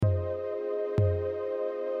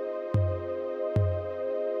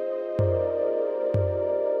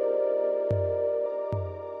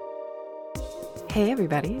Hey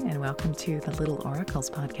everybody, and welcome to the Little Oracles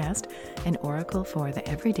podcast, an oracle for the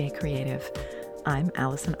everyday creative. I'm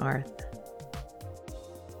Allison Arth.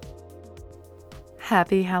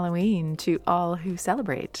 Happy Halloween to all who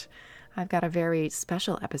celebrate. I've got a very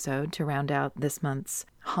special episode to round out this month's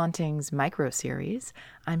Hauntings micro-series.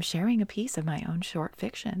 I'm sharing a piece of my own short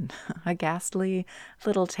fiction, a ghastly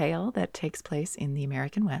little tale that takes place in the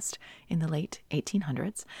American West in the late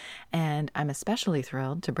 1800s, and I'm especially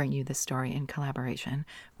thrilled to bring you this story in collaboration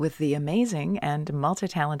with the amazing and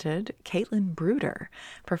multi-talented Kaitlin Bruder,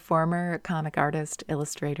 performer, comic artist,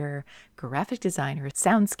 illustrator, graphic designer,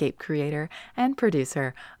 soundscape creator, and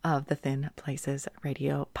producer of the Thin Places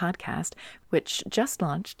Radio podcast, which just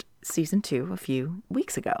launched Season 2 a few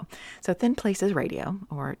weeks ago. So Thin Places Radio,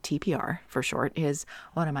 or TPR for short, is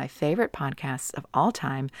one of my favorite podcasts of all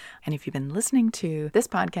time. And if you've been listening to this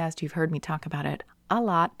podcast, you've heard me talk about it a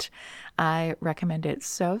lot. I recommend it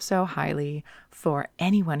so highly for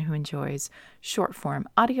anyone who enjoys short form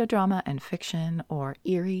audio drama and fiction, or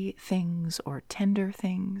eerie things, or tender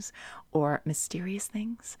things, or mysterious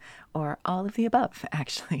things, or all of the above,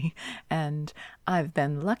 actually. And I've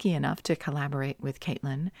been lucky enough to collaborate with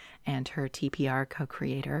Kaitlin and her TPR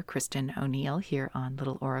co-creator, Kristen O'Neill, here on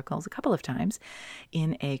Little Oracles a couple of times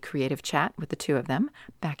in a creative chat with the two of them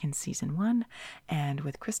back in Season 1, and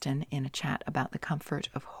with Kristen in a chat about the comfort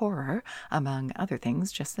of horror, among other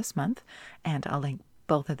things, just this month. And I'll link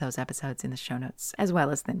both of those episodes in the show notes, as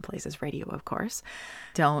well as Thin Places Radio, of course.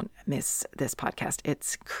 Don't miss this podcast.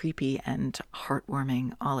 It's creepy and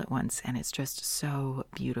heartwarming all at once, and it's just so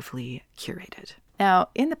beautifully curated. Now,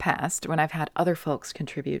 in the past, when I've had other folks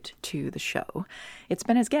contribute to the show, it's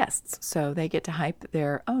been as guests, so they get to hype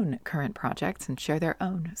their own current projects and share their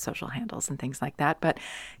own social handles and things like that. But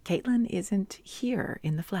Kaitlin isn't here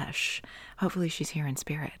in the flesh. Hopefully she's here in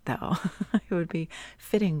spirit, though. It would be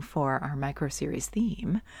fitting for our micro-series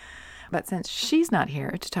theme. But since she's not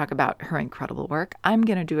here to talk about her incredible work, I'm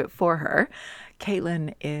going to do it for her.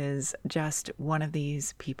 Kaitlin is just one of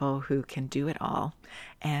these people who can do it all,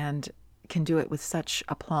 and can do it with such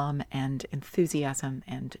aplomb and enthusiasm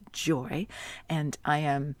and joy. And I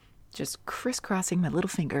am just crisscrossing my little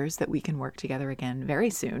fingers that we can work together again very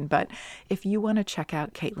soon. But if you want to check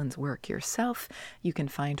out Kaitlin's work yourself, you can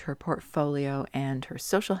find her portfolio and her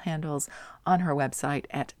social handles on her website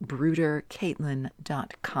at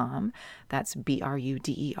bruderkaitlin.com. That's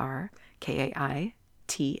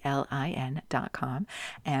BRUDERKAITLIN.com.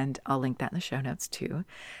 And I'll link that in the show notes too.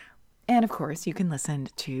 And of course, you can listen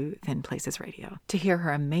to Thin Places Radio to hear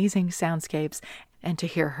her amazing soundscapes and to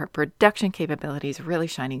hear her production capabilities really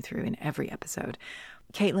shining through in every episode.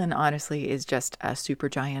 Kaitlin, honestly, is just a super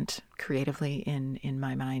giant creatively in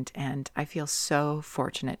my mind, and I feel so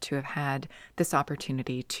fortunate to have had this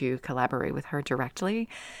opportunity to collaborate with her directly.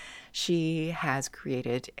 She has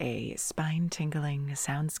created a spine-tingling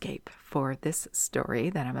soundscape for this story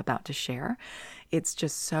that I'm about to share. It's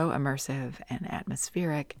just so immersive and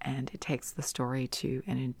atmospheric, and it takes the story to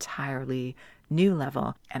an entirely new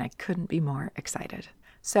level, and I couldn't be more excited.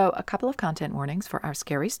 So, a couple of content warnings for our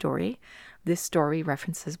scary story. This story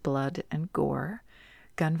references blood and gore,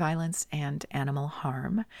 gun violence and animal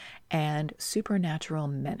harm, and supernatural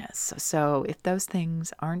menace. So if those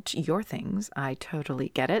things aren't your things, I totally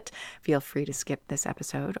get it. Feel free to skip this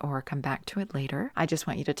episode or come back to it later. I just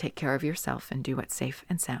want you to take care of yourself and do what's safe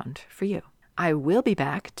and sound for you. I will be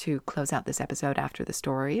back to close out this episode after the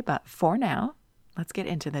story, but for now, let's get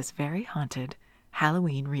into this very haunted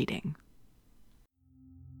Halloween reading.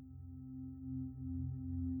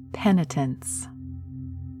 Penitence.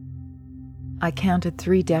 I counted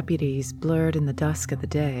 3 deputies blurred in the dusk of the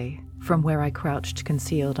day, from where I crouched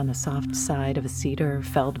concealed on the soft side of a cedar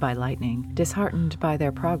felled by lightning, disheartened by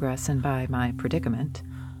their progress and by my predicament.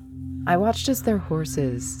 I watched as their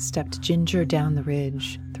horses stepped ginger down the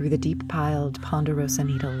ridge, through the deep-piled ponderosa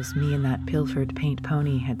needles me and that pilfered paint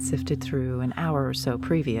pony had sifted through an hour or so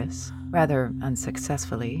previous, rather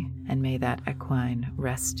unsuccessfully, and may that equine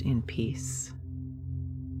rest in peace.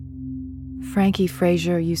 Frankie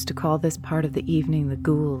Fraser used to call this part of the evening the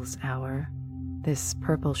ghouls' hour, this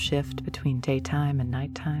purple shift between daytime and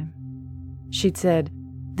nighttime. She'd said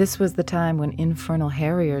this was the time when infernal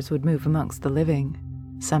harriers would move amongst the living,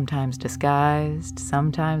 sometimes disguised,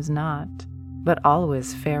 sometimes not, but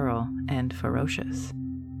always feral and ferocious.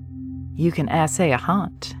 You can assay a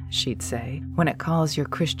haunt, she'd say, when it calls your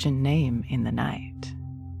Christian name in the night.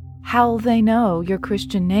 How'll they know your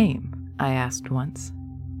Christian name? I asked once.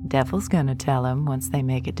 Devil's gonna tell him once they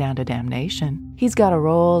make it down to damnation. He's got a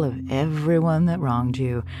roll of everyone that wronged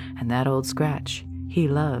you, and that old scratch, he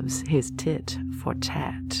loves his tit for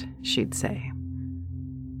tat, she'd say.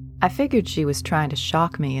 I figured she was trying to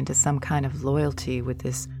shock me into some kind of loyalty with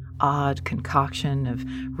this odd concoction of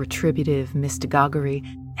retributive mystagoguery,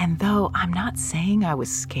 and though I'm not saying I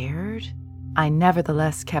was scared, I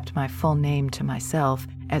nevertheless kept my full name to myself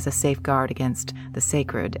as a safeguard against the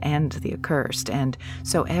sacred and the accursed, and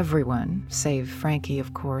so everyone, save Frankie,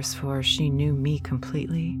 of course, for she knew me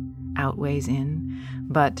completely, outways in,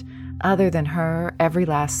 but other than her, every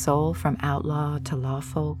last soul from outlaw to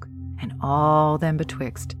lawfolk, and all them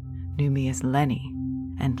betwixt, knew me as Lenny,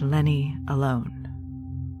 and Lenny alone.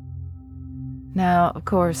 Now, of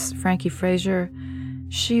course, Frankie Frazier,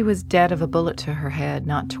 she was dead of a bullet to her head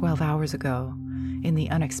not 12 hours ago, in the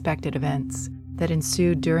unexpected events that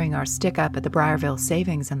ensued during our stick-up at the Briarville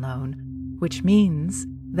Savings and Loan, which means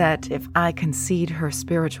that if I concede her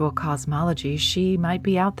spiritual cosmology, she might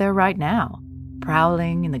be out there right now,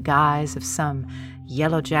 prowling in the guise of some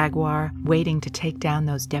yellow jaguar waiting to take down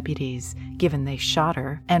those deputies, given they shot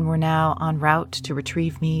her and were now en route to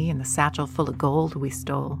retrieve me and the satchel full of gold we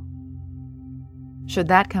stole. Should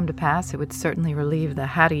that come to pass, it would certainly relieve the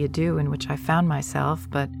how-do-you-do in which I found myself,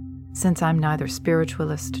 but since I'm neither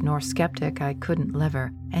spiritualist nor skeptic, I couldn't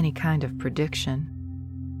lever any kind of prediction.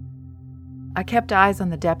 I kept eyes on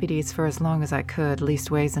the deputies for as long as I could,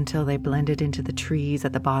 leastways until they blended into the trees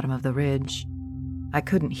at the bottom of the ridge. I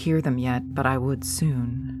couldn't hear them yet, but I would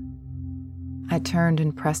soon. I turned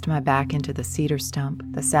and pressed my back into the cedar stump,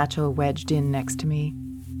 the satchel wedged in next to me.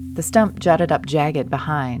 The stump jutted up jagged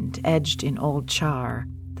behind, edged in old char,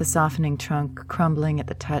 the softening trunk crumbling at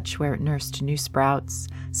the touch where it nursed new sprouts,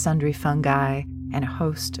 sundry fungi, and a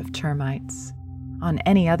host of termites. On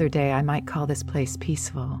any other day, I might call this place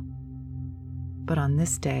peaceful. But on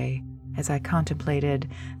this day, as I contemplated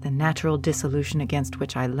the natural dissolution against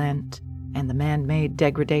which I leant, and the man-made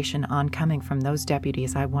degradation oncoming from those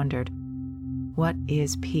deputies, I wondered, what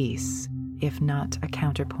is peace, if not a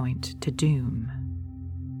counterpoint to doom?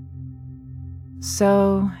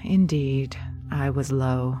 So, indeed, I was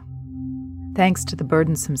low. Thanks to the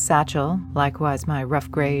burdensome satchel, likewise my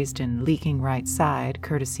rough-grazed and leaking right side,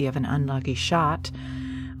 courtesy of an unlucky shot,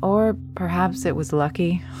 or perhaps it was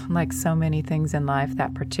lucky. Like so many things in life,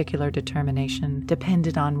 that particular determination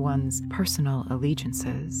depended on one's personal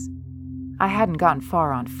allegiances. I hadn't gotten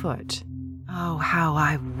far on foot. Oh, how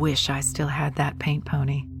I wish I still had that paint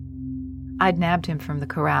pony. I'd nabbed him from the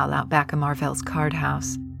corral out back of Marvell's card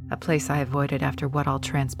house, a place I avoided after what all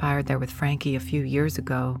transpired there with Frankie a few years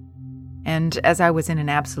ago. And as I was in an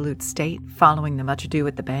absolute state, following the much ado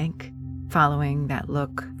at the bank, following that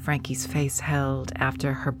look Frankie's face held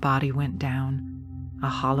after her body went down, a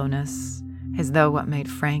hollowness, as though what made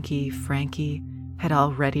Frankie had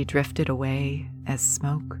already drifted away as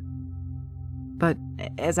smoke. But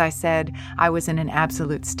as I said, I was in an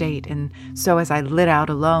absolute state, and so as I lit out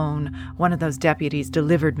alone, one of those deputies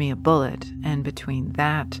delivered me a bullet, and between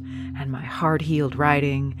that and my hard-heeled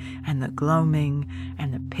riding and the gloaming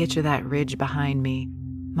and the pitch of that ridge behind me,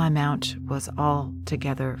 my mount was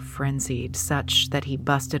altogether frenzied, such that he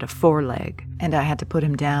busted a foreleg, and I had to put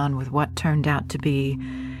him down with what turned out to be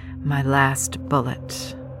my last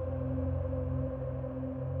bullet.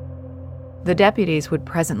 The deputies would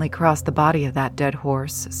presently cross the body of that dead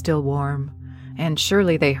horse, still warm, and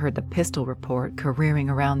surely they heard the pistol report careering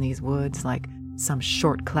around these woods like some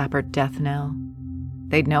short-clappered death knell.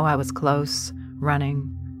 They'd know I was close,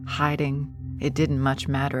 running, hiding. It didn't much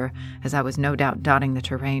matter, as I was no doubt dotting the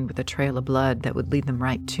terrain with a trail of blood that would lead them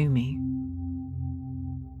right to me.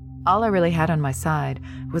 All I really had on my side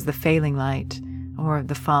was the failing light, or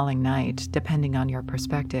the falling night, depending on your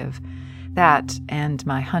perspective. That and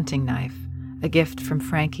my hunting knife, a gift from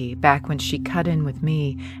Frankie back when she cut in with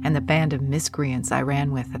me and the band of miscreants I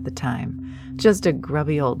ran with at the time. Just a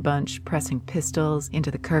grubby old bunch pressing pistols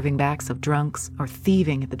into the curving backs of drunks or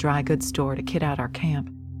thieving at the dry goods store to kit out our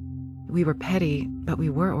camp. We were petty, but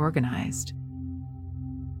we were organized.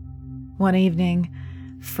 One evening,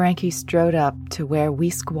 Frankie strode up to where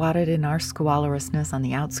we squatted in our squalorousness on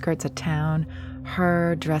the outskirts of town,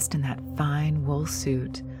 her dressed in that fine wool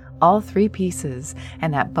suit, all 3 pieces,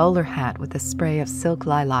 and that bowler hat with a spray of silk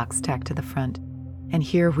lilacs tacked to the front. And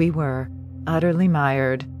here we were, utterly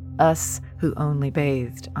mired, us who only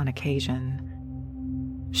bathed on occasion.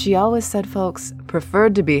 She always said folks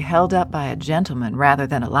preferred to be held up by a gentleman rather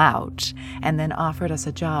than a lout, and then offered us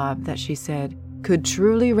a job that she said could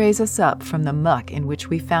truly raise us up from the muck in which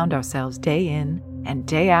we found ourselves day in and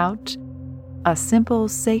day out. A simple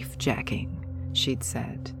safe-jacking, she'd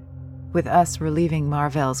said, with us relieving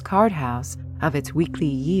Marvell's card house of its weekly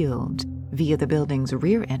yield via the building's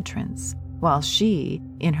rear entrance, while she,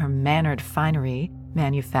 in her mannered finery,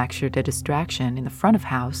 manufactured a distraction in the front of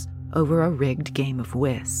house over a rigged game of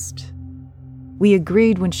whist. We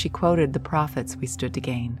agreed when she quoted the profits we stood to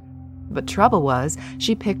gain. But trouble was,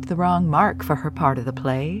 she picked the wrong mark for her part of the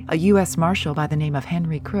play, a U.S. Marshal by the name of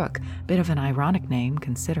Henry Crook, bit of an ironic name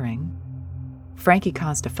considering. Frankie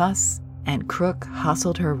caused a fuss, and Crook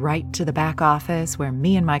hustled her right to the back office where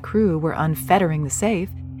me and my crew were unfettering the safe,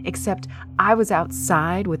 except I was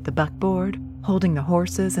outside with the buckboard, holding the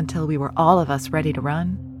horses until we were all of us ready to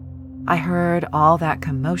run. I heard all that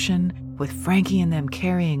commotion, with Frankie and them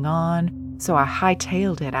carrying on, so I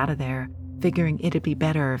hightailed it out of there, figuring it'd be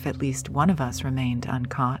better if at least one of us remained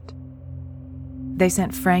uncaught. They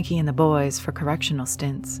sent Frankie and the boys for correctional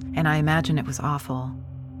stints, and I imagine it was awful.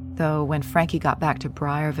 Though when Frankie got back to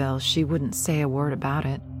Briarville, she wouldn't say a word about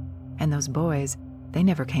it, and those boys, they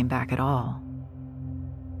never came back at all.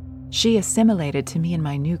 She assimilated to me and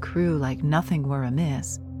my new crew like nothing were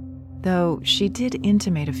amiss, though she did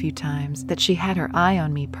intimate a few times that she had her eye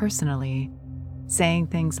on me personally, saying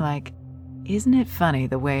things like, "Isn't it funny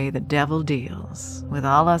the way the devil deals, with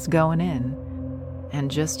all us going in,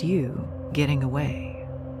 and just you getting away?"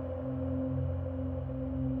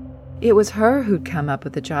 It was her who'd come up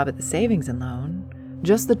with the job at the Savings and Loan,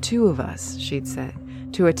 just the two of us, she'd said,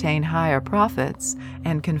 to attain higher profits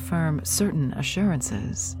and confirm certain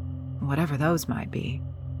assurances, whatever those might be.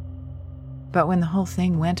 But when the whole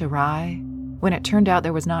thing went awry, when it turned out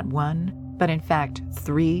there was not one, but in fact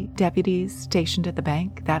 3 deputies stationed at the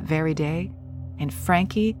bank that very day, and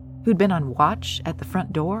Frankie, who'd been on watch at the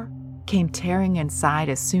front door, came tearing inside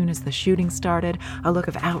as soon as the shooting started, a look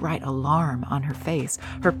of outright alarm on her face,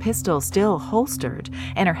 her pistol still holstered,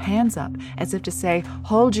 and her hands up as if to say,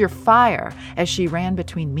 "Hold your fire," as she ran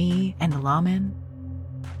between me and the lawman.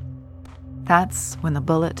 That's when the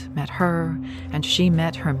bullet met her, and she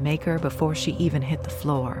met her maker before she even hit the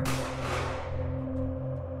floor.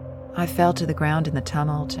 I fell to the ground in the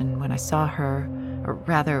tumult, and when I saw her, or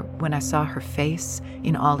rather, when I saw her face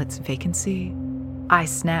in all its vacancy, I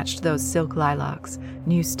snatched those silk lilacs,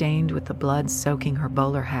 new stained with the blood soaking her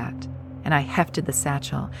bowler hat, and I hefted the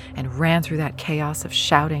satchel and ran through that chaos of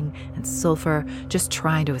shouting and sulfur, just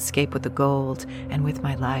trying to escape with the gold and with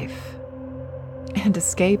my life. And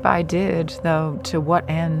escape I did, though to what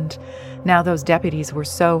end? Now those deputies were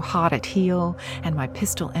so hot at heel, and my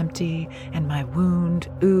pistol empty, and my wound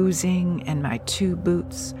oozing, and my 2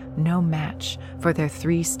 boots no match for their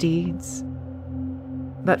 3 steeds.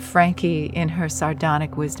 But Frankie, in her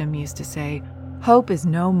sardonic wisdom, used to say, "Hope is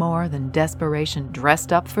no more than desperation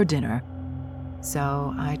dressed up for dinner."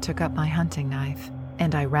 So I took up my hunting knife,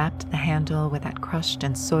 and I wrapped the handle with that crushed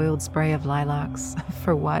and soiled spray of lilacs.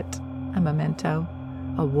 For what? A memento?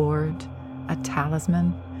 A ward? A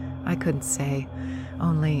talisman? I couldn't say,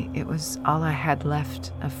 only it was all I had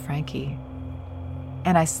left of Frankie.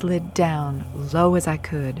 And I slid down, low as I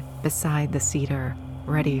could, beside the cedar,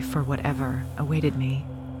 ready for whatever awaited me.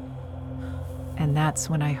 And that's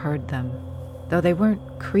when I heard them, though they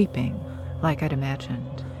weren't creeping like I'd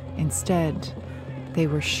imagined. Instead, they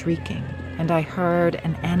were shrieking, and I heard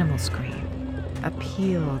an animal scream, a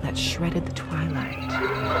peal that shredded the twilight.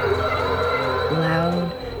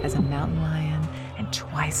 Loud as a mountain lion and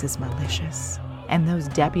twice as malicious, and those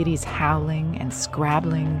deputies howling and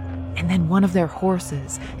scrabbling, and then one of their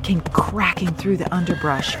horses came cracking through the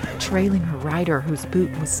underbrush, trailing her rider whose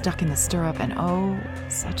boot was stuck in the stirrup, and oh,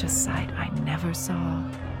 such a sight I never saw.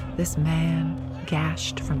 This man,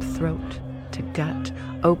 gashed from throat to gut,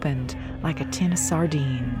 opened like a tin of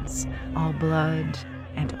sardines, all blood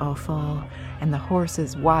and offal, and the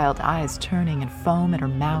horse's wild eyes turning and foam at her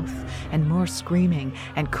mouth, and more screaming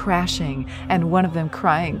and crashing, and one of them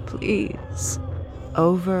crying, "Please,"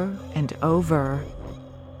 over and over,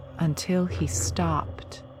 until he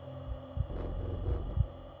stopped.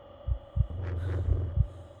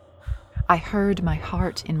 I heard my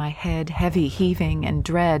heart in my head, heavy heaving, and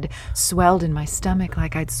dread swelled in my stomach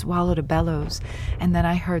like I'd swallowed a bellows, and then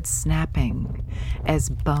I heard snapping as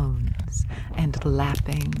bones and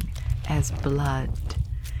lapping as blood,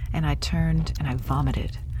 and I turned and I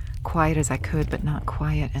vomited, quiet as I could, but not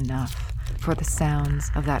quiet enough, for the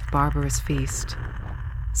sounds of that barbarous feast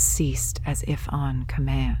ceased as if on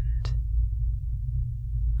command.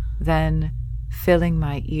 Then, filling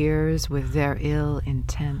my ears with their ill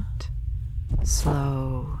intent,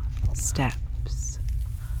 slow steps,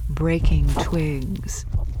 breaking twigs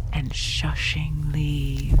and shushing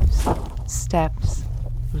leaves, steps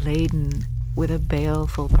laden with a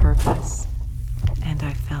baleful purpose, and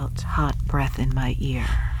I felt hot breath in my ear,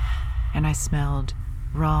 and I smelled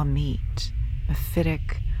raw meat,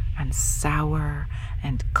 mephitic, and sour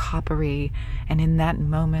and coppery, and in that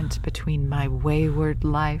moment between my wayward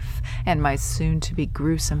life and my soon-to-be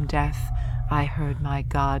gruesome death, I heard my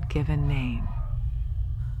God-given name.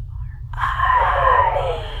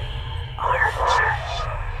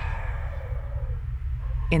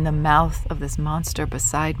 In the mouth of this monster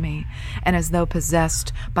beside me, and as though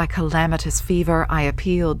possessed by calamitous fever, I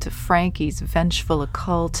appealed to Frankie's vengeful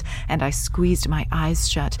occult, and I squeezed my eyes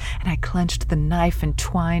shut, and I clenched the knife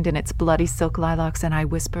entwined in its bloody silk lilacs, and I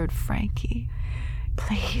whispered, "Frankie,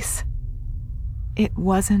 please, it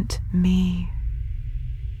wasn't me."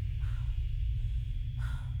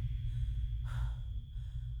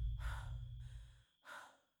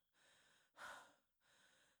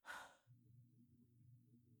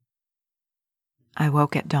 I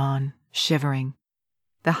woke at dawn, shivering,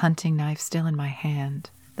 the hunting knife still in my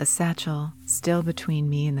hand, the satchel still between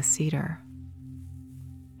me and the cedar.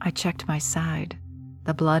 I checked my side.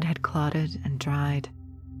 The blood had clotted and dried.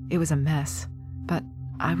 It was a mess, but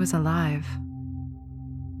I was alive.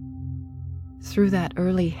 Through that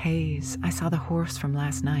early haze, I saw the horse from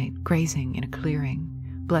last night grazing in a clearing,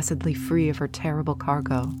 blessedly free of her terrible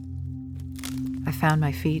cargo. I found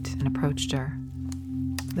my feet and approached her.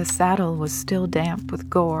 The saddle was still damp with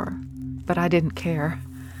gore, but I didn't care.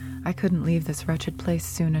 I couldn't leave this wretched place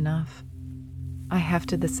soon enough. I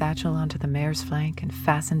hefted the satchel onto the mare's flank and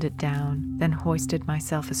fastened it down, then hoisted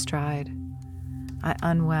myself astride. I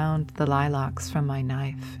unwound the lilacs from my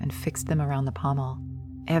knife and fixed them around the pommel,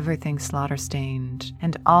 everything slaughter-stained,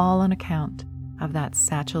 and all on account of that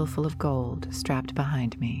satchel full of gold strapped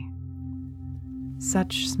behind me.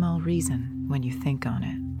 Such small reason when you think on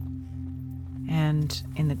it. And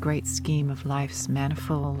in the great scheme of life's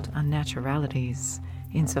manifold unnaturalities,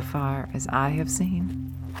 insofar as I have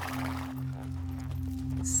seen,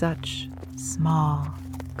 such small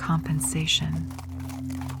compensation.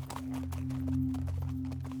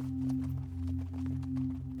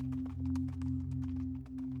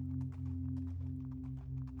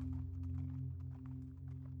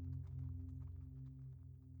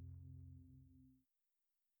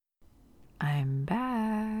 I'm back.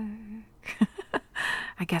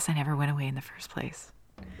 I guess I never went away in the first place.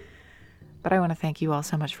 But I want to thank you all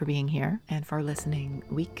so much for being here and for listening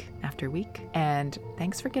week after week. And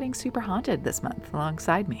thanks for getting super haunted this month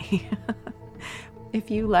alongside me.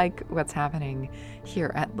 If you like what's happening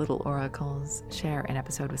here at Little Oracles, share an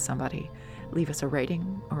episode with somebody. Leave us a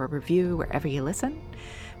rating or a review wherever you listen.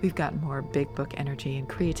 We've got more big book energy and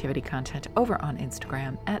creativity content over on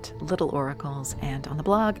Instagram at Little Oracles and on the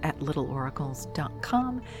blog at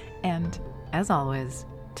littleoracles.com. And as always,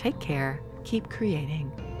 take care, keep creating,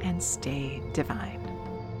 and stay divine.